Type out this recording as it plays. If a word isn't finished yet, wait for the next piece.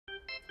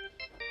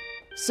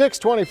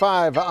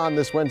6:25 on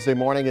this Wednesday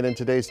morning, and in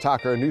today's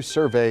Talker, a new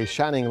survey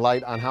shining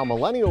light on how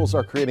millennials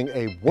are creating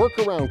a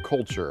workaround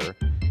culture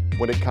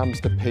when it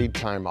comes to paid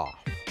time off.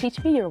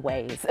 Teach me your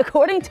ways.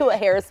 According to a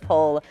Harris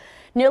poll,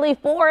 nearly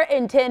 4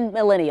 in 10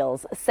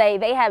 millennials say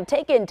they have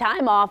taken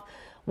time off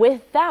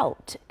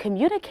without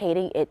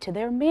communicating it to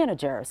their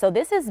manager. So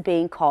this is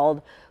being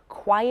called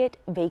quiet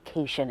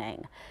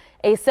vacationing.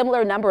 A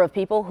similar number of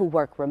people who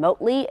work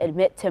remotely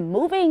admit to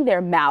moving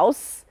their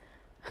mouse,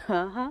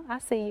 I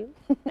see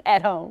you,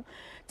 at home,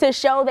 to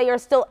show they are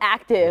still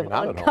active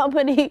on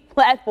company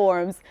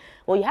platforms.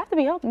 Well, you have to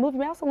be able to move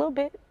your mouse a little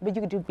bit, but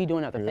you could be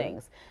doing other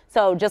things.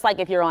 So just like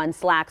if you're on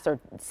Slack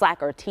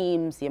or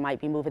Teams, you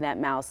might be moving that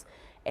mouse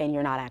and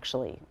you're not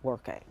actually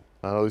working.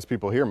 I know these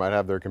people here might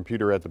have their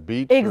computer at the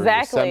beach,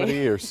 exactly, or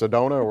Yosemite or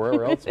Sedona or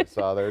wherever else we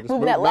saw there. Just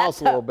move the mouse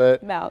a little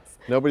bit.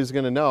 Nobody's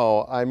going to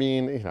know. I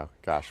mean, you know,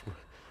 gosh,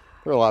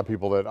 there are a lot of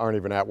people that aren't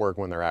even at work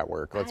when they're at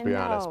work, let's be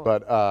honest.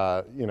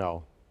 But, you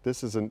know,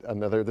 this is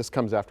this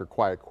comes after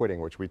quiet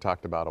quitting, which we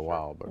talked about a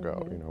while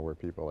ago, you know, where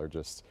people are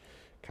just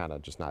kind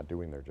of just not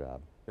doing their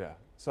job. Yeah.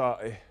 So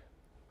I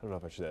don't know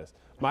if I should say this.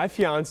 My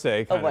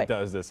fiance kind of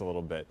does this a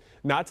little bit.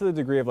 Not to the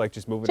degree of like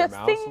just moving her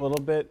mouse a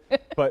little bit,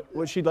 but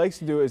what she likes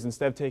to do is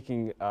instead of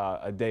taking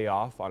a day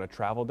off on a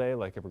travel day,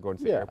 like if we're going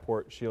to the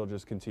airport, she'll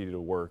just continue to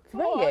work.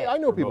 Oh, I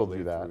know people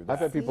do that. I've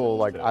had people,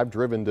 like, I've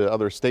driven to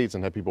other states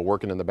and had people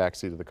working in the back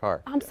seat of the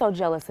car. I'm so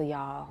jealous of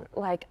y'all.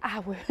 Like, I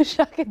wish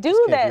I could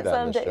do that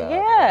someday.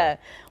 Yeah,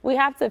 we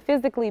have to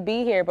physically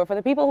be here, but for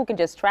the people who can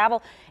just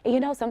travel, and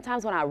you know,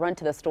 sometimes when I run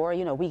to the store,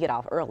 you know, we get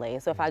off early.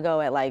 So if I go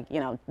at like, you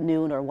know,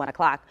 noon or 1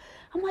 o'clock,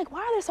 I'm like, why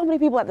are there so many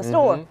people at the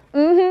store?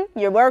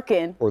 You're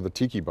working. Or the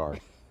tiki bar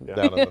down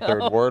in the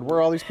 3rd Ward,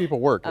 where all these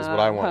people work is what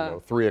I want to know.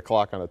 3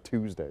 o'clock on a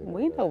Tuesday.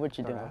 We know what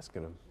you're doing.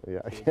 Asking them.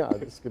 Yeah,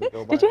 just gonna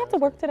go by. Did you have to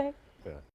work today? Yeah.